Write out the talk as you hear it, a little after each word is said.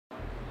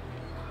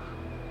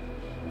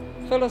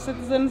Fellow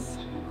citizens,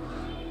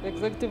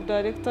 Executive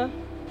Director,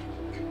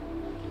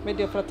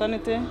 Media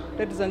Fraternity,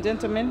 ladies and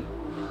gentlemen,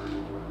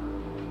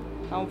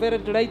 I'm very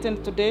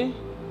delighted today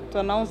to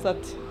announce that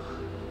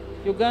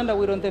Uganda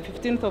will, on the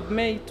 15th of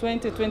May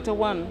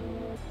 2021,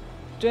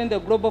 join the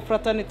global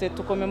fraternity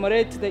to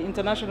commemorate the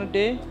International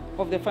Day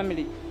of the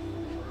Family.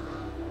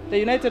 The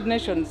United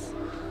Nations,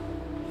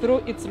 through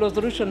its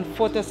Resolution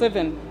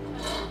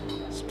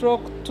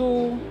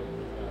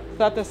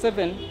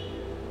 47/237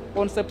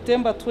 on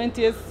September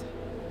 20th,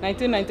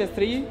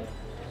 1993,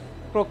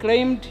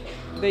 proclaimed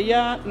the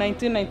year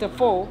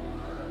 1994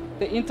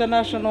 the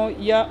International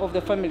Year of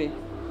the Family.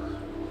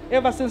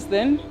 Ever since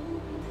then,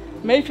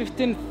 May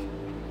 15th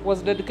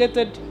was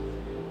dedicated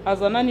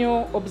as an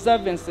annual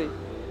observance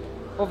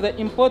of the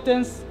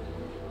importance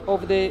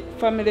of the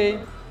family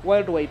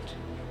worldwide.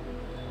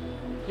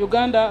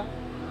 Uganda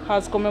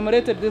has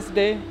commemorated this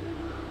day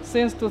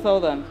since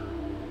 2000.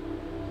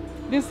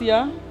 This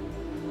year,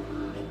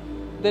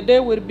 the day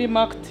will be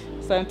marked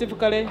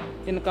scientifically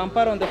in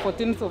Kampala on the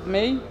 14th of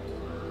May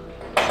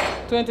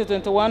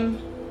 2021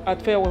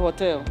 at Fairway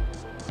Hotel.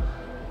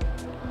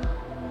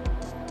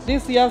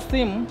 This year's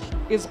theme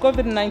is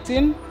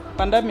COVID-19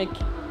 pandemic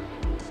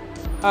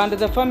and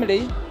the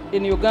family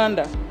in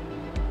Uganda,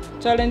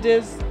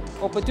 challenges,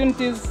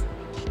 opportunities,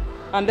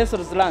 and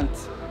lessons learned.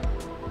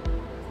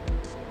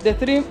 The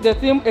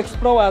theme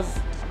explores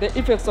the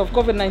effects of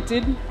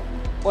COVID-19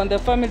 on the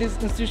family's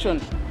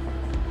institution,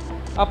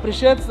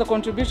 appreciates the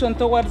contribution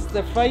towards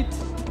the fight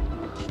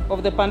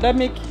of the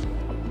pandemic,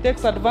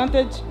 takes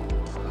advantage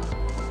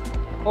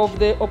of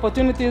the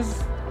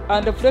opportunities,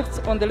 and reflects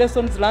on the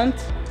lessons learned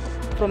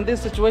from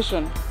this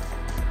situation,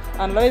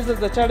 analyzes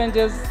the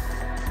challenges,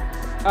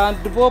 and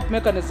develop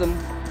mechanisms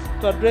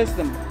to address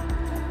them.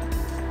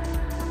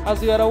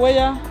 As you are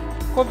aware,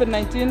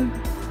 COVID-19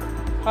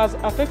 has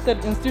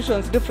affected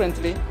institutions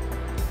differently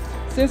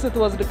since it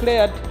was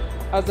declared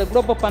as a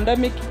global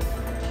pandemic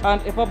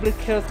and a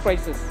public health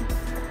crisis.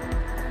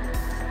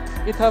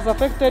 It has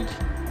affected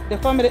the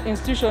family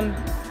institution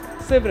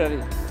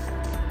severely.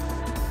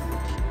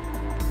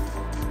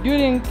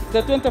 During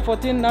the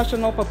 2014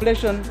 National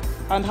Population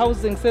and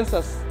Housing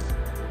Census,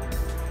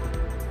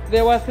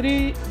 there were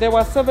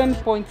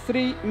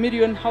 7.3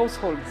 million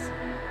households.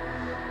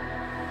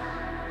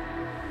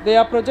 They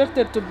are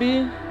projected to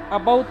be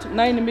about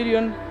 9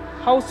 million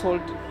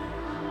households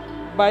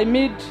by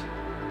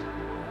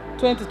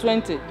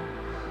mid-2020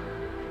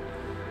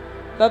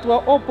 that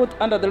were all put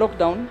under the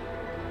lockdown,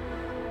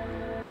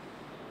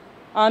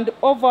 and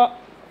over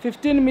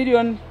 15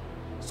 million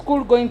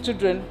school-going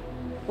children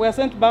were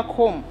sent back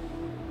home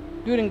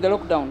during the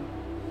lockdown.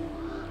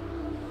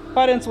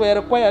 Parents were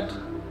required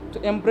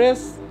to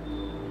embrace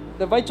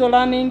the virtual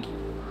learning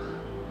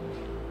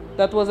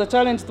that was a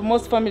challenge to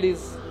most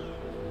families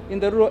in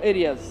the rural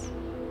areas.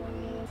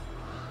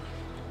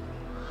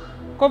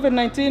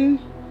 COVID-19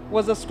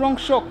 was a strong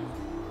shock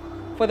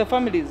for the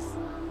families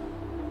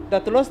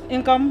that lost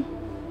income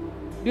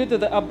due to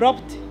the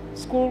abrupt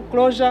school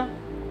closure,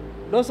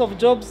 loss of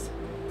jobs,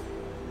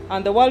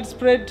 and the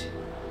widespread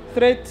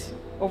threat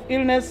of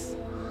illness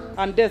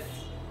and death.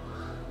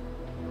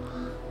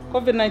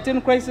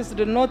 COVID-19 crisis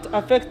did not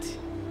affect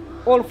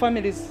all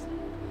families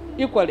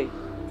equally,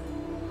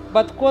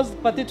 but caused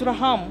particular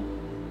harm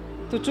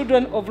to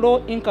children of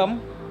low income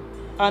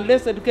and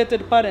less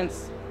educated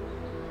parents,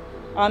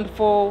 and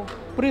for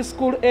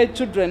preschool age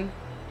children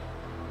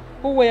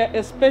who were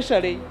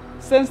especially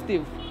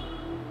sensitive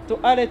to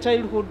early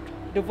childhood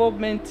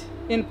development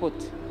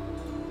input.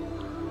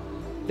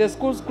 The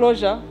school's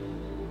closure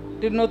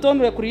did not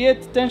only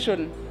create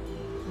tension,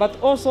 but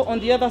also, on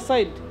the other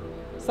side,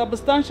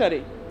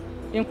 substantially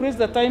increase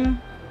the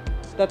time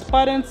that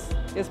parents,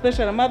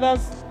 especially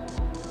mothers,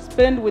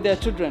 spend with their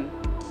children.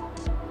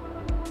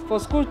 For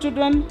school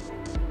children,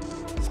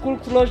 school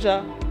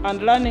closure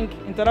and learning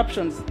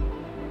interruptions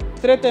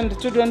threatened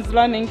children's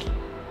learning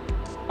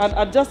and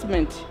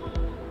adjustment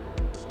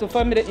to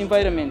family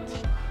environment.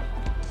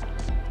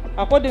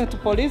 According to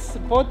police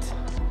report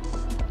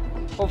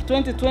of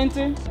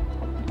 2020,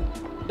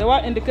 there were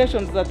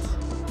indications that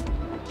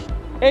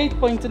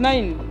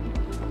 8.9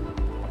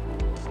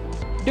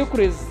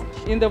 decrease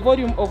in the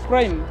volume of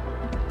crime.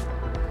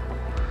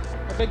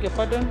 I beg your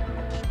pardon.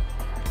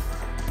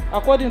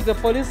 According to the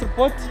police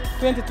report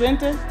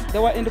 2020,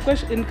 there were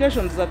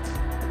indications that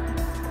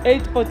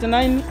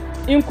 8.9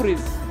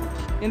 increase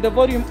in the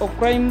volume of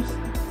crimes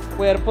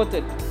were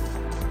reported.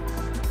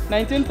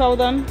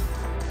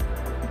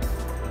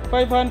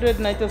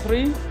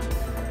 19,593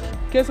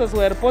 cases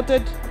were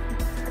reported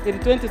in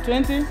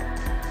 2020,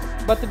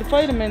 but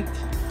defilement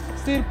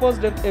still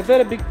posed a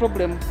very big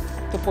problem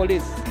to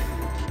police.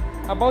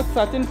 About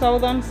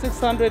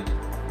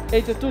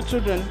 13,682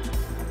 children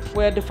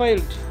were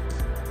defiled,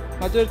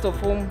 majority of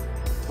whom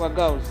were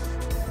girls.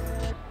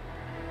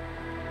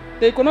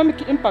 The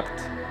economic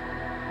impact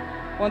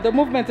on the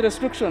movement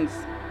restrictions,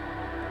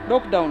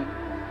 lockdown,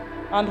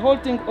 and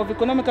halting of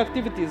economic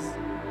activities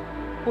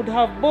could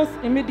have both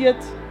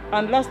immediate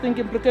and lasting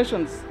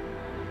implications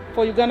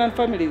for Ugandan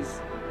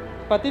families,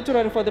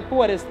 particularly for the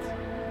poorest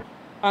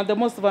and the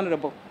most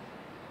vulnerable.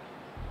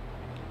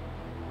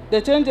 The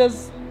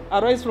changes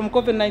arise from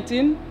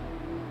COVID-19.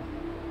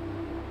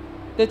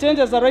 The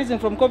changes arising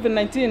from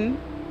COVID-19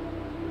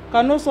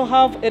 can also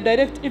have a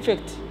direct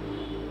effect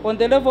on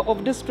the level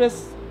of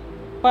distress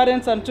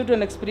parents and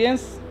children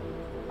experience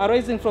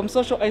arising from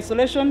social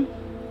isolation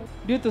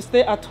due to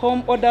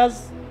stay-at-home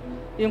orders,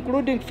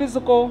 including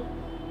physical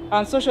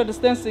and social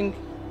distancing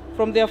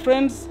from their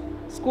friends,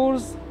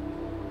 schools,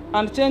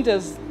 and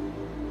changes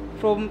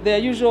from their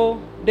usual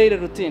daily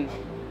routine.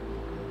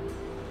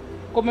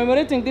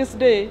 Commemorating this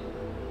day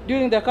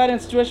during the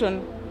current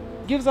situation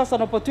gives us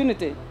an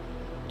opportunity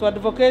to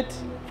advocate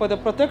for the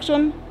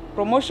protection,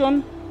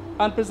 promotion,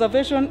 and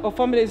preservation of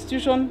family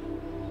institutions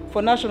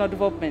for national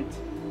development.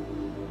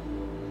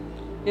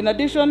 In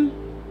addition,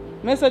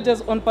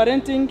 messages on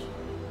parenting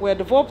were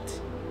developed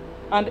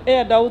and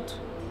aired out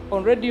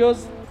on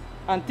radios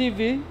and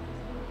TV.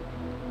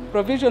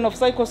 Provision of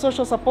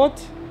psychosocial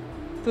support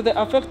to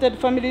the affected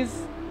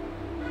families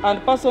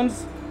and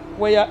persons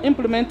were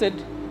implemented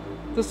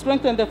to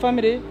strengthen the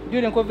family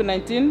during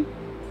COVID-19.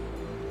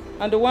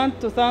 And I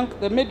want to thank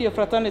the media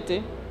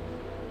fraternity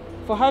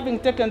for having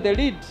taken the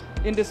lead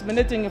in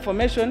disseminating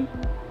information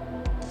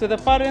to the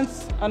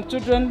parents and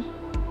children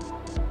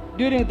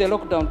during the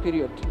lockdown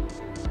period.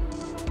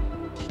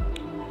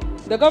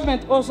 The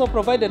government also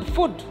provided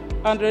food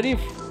and relief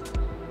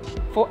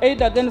for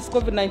aid against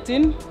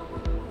COVID-19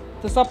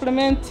 to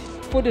supplement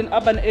food in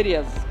urban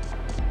areas.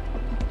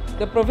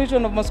 The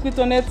provision of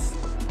mosquito nets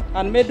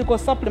and medical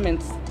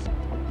supplements,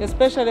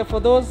 especially for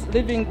those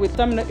living with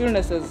terminal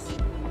illnesses,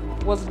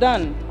 was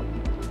done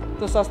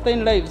to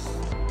sustain lives.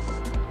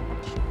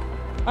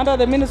 Under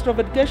the Ministry of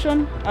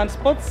Education and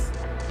Sports,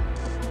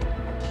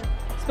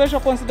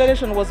 special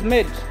consideration was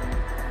made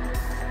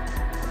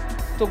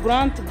to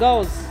grant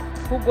girls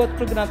who got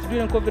pregnant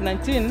during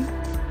COVID-19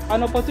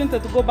 an opportunity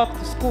to go back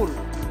to school,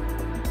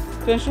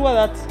 to ensure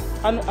that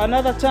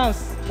another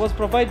chance was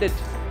provided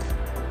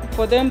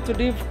for them to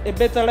live a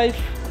better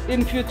life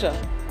in future.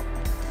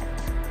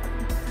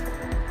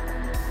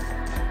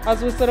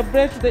 As we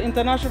celebrate the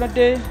International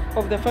Day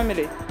of the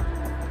Family,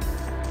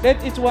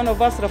 let each one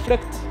of us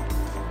reflect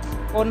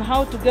on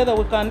how together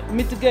we can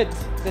mitigate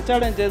the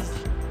challenges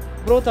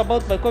brought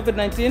about by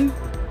COVID-19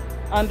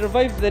 and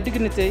revive the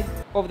dignity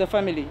of the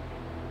family.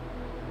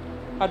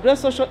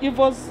 Address social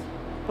evils,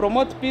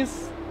 promote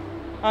peace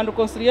and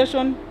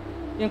reconciliation,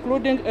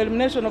 including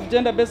elimination of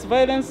gender-based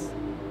violence,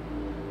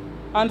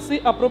 and see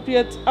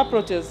appropriate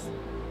approaches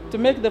to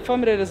make the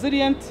family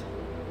resilient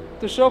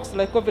to shocks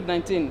like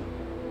COVID-19.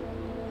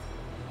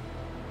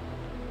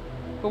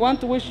 We want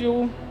to wish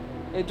you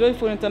a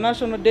joyful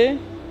International Day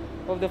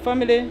of the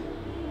Family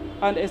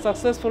and a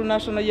successful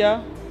National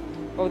Year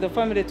of the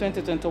Family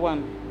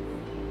 2021.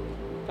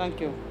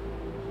 Thank you.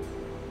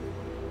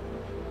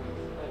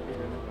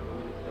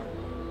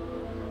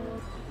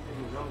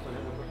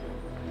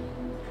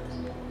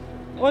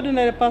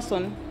 Ordinary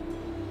person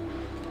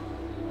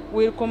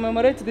will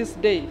commemorate this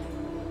day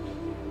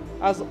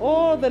as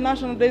all the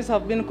national days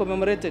have been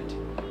commemorated,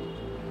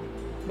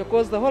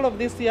 because the whole of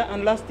this year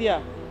and last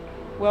year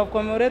we have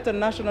commemorated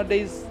national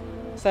days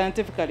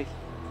scientifically.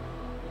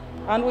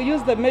 And we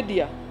use the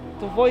media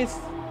to voice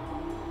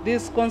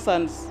these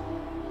concerns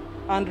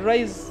and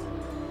raise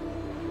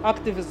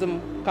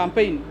activism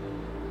campaign.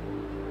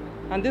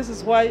 And this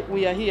is why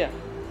we are here,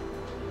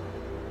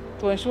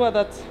 to ensure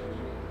that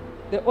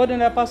the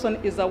ordinary person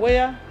is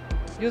aware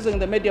using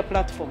the media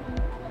platform.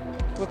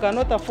 We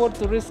cannot afford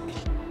to risk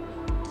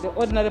the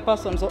ordinary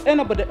persons or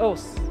anybody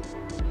else.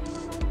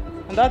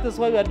 And that is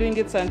why we are doing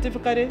it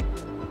scientifically.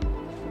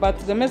 But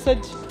the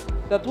message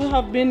that we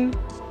have been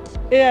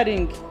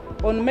airing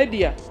on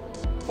media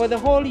for the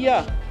whole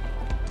year,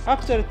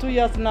 actually 2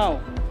 years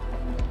now,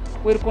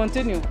 will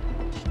continue.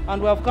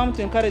 And we have come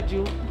to encourage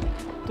you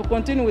to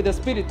continue with the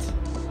spirit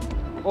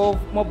of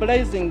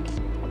mobilizing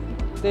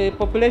the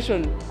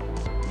population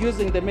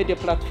using the media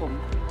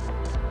platform.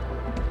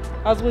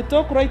 As we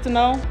talk right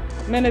now,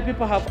 many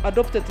people have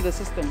adopted the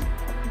system.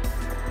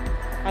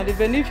 And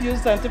even if you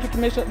use scientific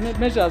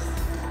measures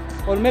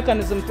or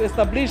mechanisms to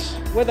establish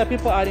whether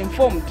people are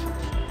informed,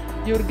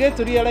 you will get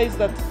to realize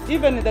that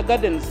even in the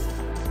gardens,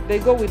 they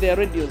go with their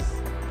radios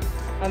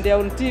and they are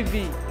on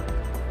TV.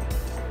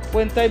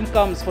 When time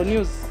comes for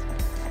news,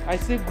 I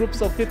see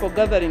groups of people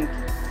gathering,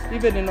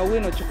 even in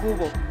Owino,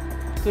 Chikubo,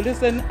 to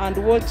listen and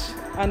watch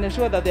and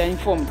ensure that they are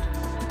informed.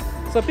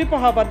 So people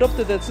have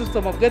adopted the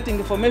system of getting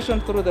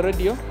information through the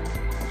radio,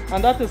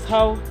 and that is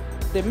how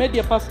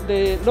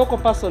the local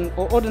person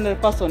or ordinary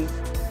person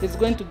is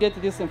going to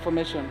get this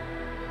information.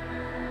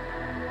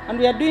 And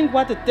we are doing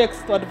what it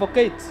takes to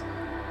advocate,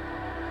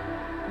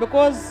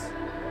 because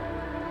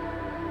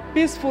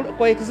peaceful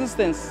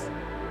coexistence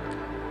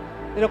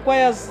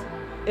requires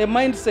a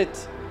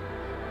mindset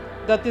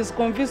that is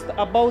convinced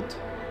about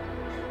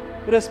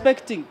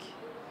respecting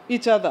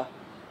each other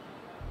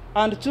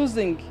and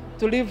choosing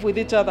to live with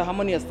each other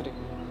harmoniously.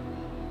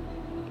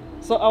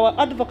 So our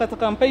advocate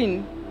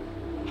campaign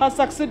has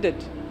succeeded.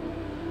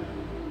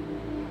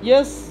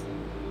 Yes,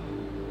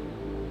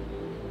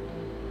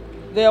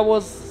 there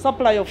was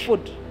supply of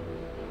food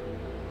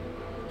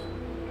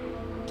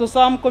to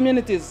some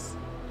communities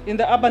in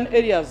the urban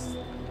areas,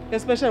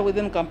 especially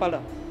within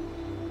Kampala.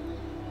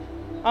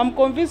 I'm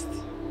convinced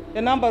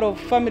a number of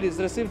families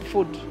received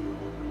food.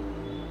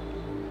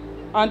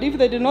 And if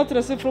they did not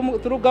receive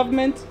through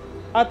government,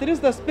 at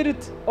least the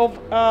spirit of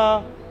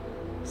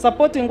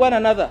supporting one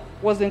another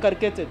was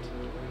inculcated.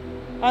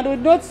 And we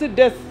did not see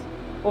death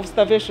of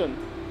starvation.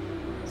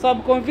 So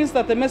I'm convinced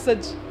that the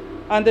message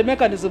and the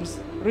mechanisms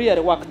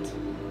really worked.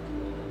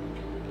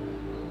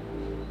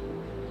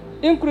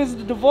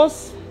 Increased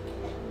divorce,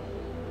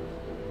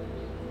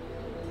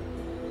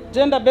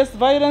 gender-based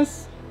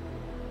violence,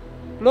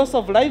 loss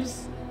of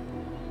lives.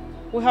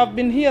 We have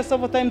been here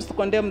several times to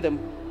condemn them,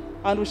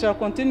 and we shall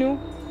continue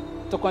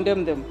to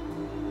condemn them.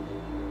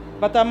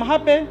 But I'm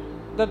happy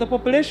that the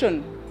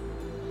population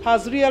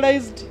has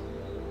realized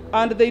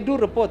and they do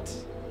report.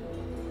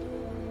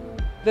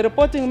 The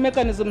reporting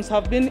mechanisms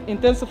have been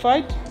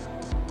intensified,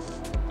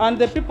 and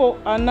the people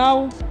are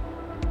now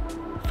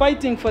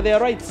fighting for their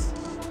rights.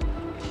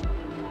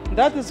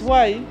 That is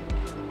why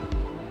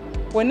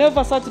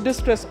whenever such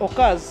distress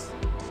occurs,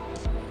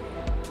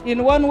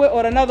 in one way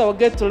or another we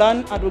get to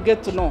learn and we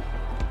get to know.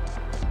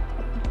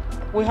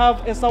 We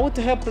have a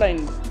Sauti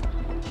helpline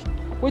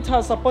which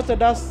has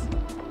supported us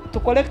to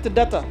collect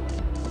data.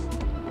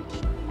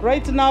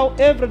 Right now,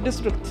 every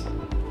district,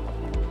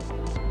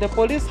 the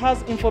police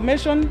has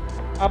information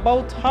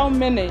about how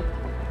many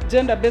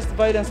gender-based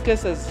violence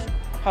cases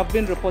have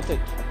been reported.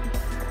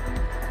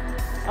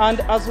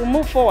 And as we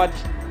move forward,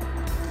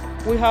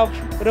 we have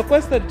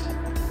requested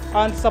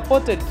and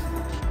supported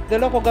the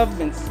local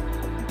governments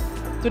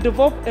to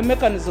develop a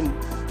mechanism,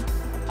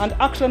 and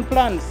action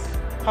plans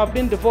have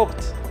been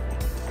developed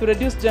to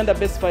reduce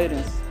gender-based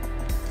violence.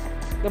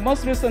 The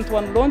most recent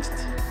one launched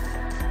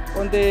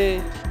on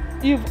the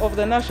eve of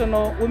the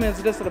National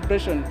Women's Day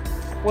celebration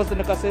was in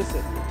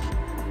Kasese,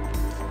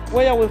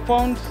 where we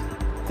found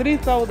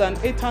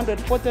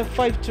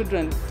 3,845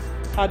 children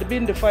had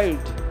been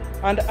defiled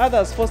and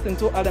others forced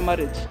into early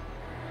marriage.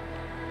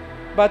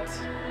 But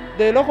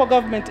the local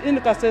government in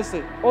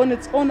Kasese, on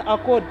its own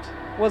accord,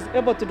 was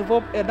able to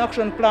develop an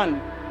action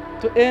plan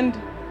to end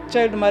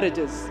child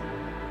marriages.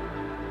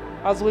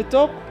 As we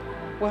talk,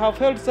 we have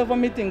held several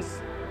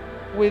meetings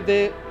with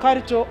the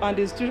cultural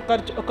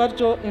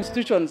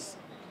institutions,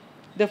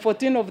 the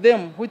 14 of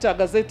them which are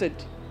gazetted,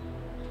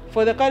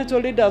 for the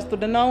cultural leaders to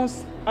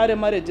denounce early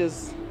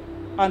marriages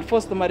and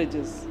forced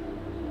marriages.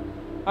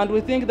 And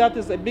we think that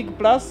is a big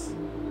plus.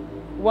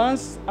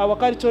 Once our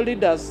cultural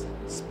leaders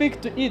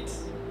speak to it,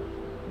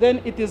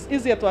 then it is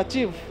easier to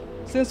achieve,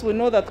 since we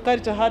know that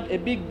culture had a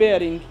big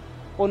bearing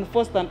on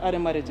forced and early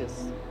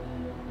marriages.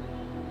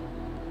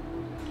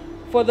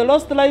 For the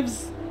lost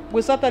lives,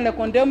 we certainly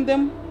condemn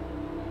them,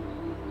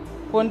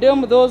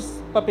 condemn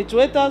those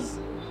perpetrators,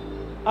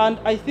 and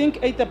I think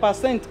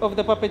 80% of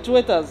the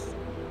perpetrators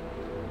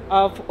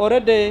have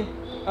already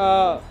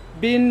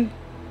been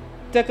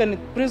taken to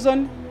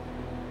prison,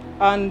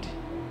 and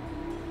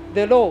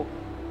the law,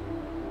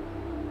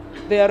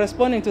 they are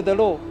responding to the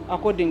law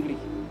accordingly.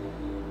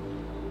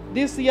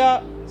 This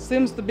year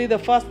seems to be the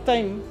first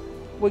time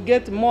we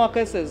get more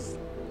cases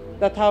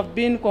that have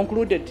been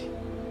concluded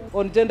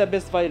on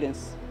gender-based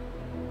violence.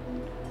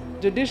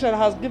 Judicial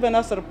has given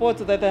us a report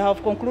that they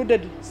have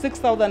concluded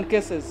 6,000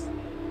 cases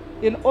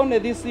in only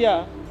this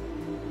year,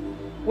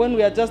 when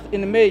we are just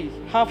in May,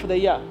 half the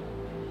year.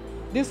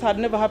 This had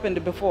never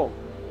happened before,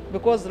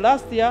 because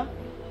last year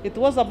it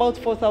was about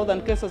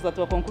 4,000 cases that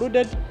were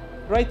concluded.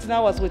 Right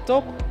now, as we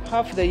talk,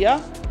 half the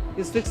year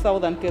is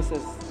 6,000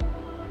 cases.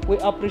 We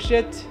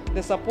appreciate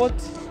the support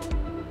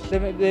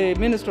the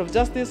Ministry of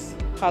Justice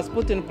has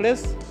put in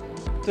place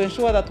to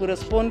ensure that we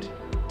respond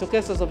to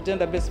cases of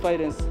gender-based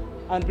violence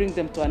and bring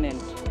them to an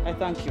end. I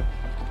thank you.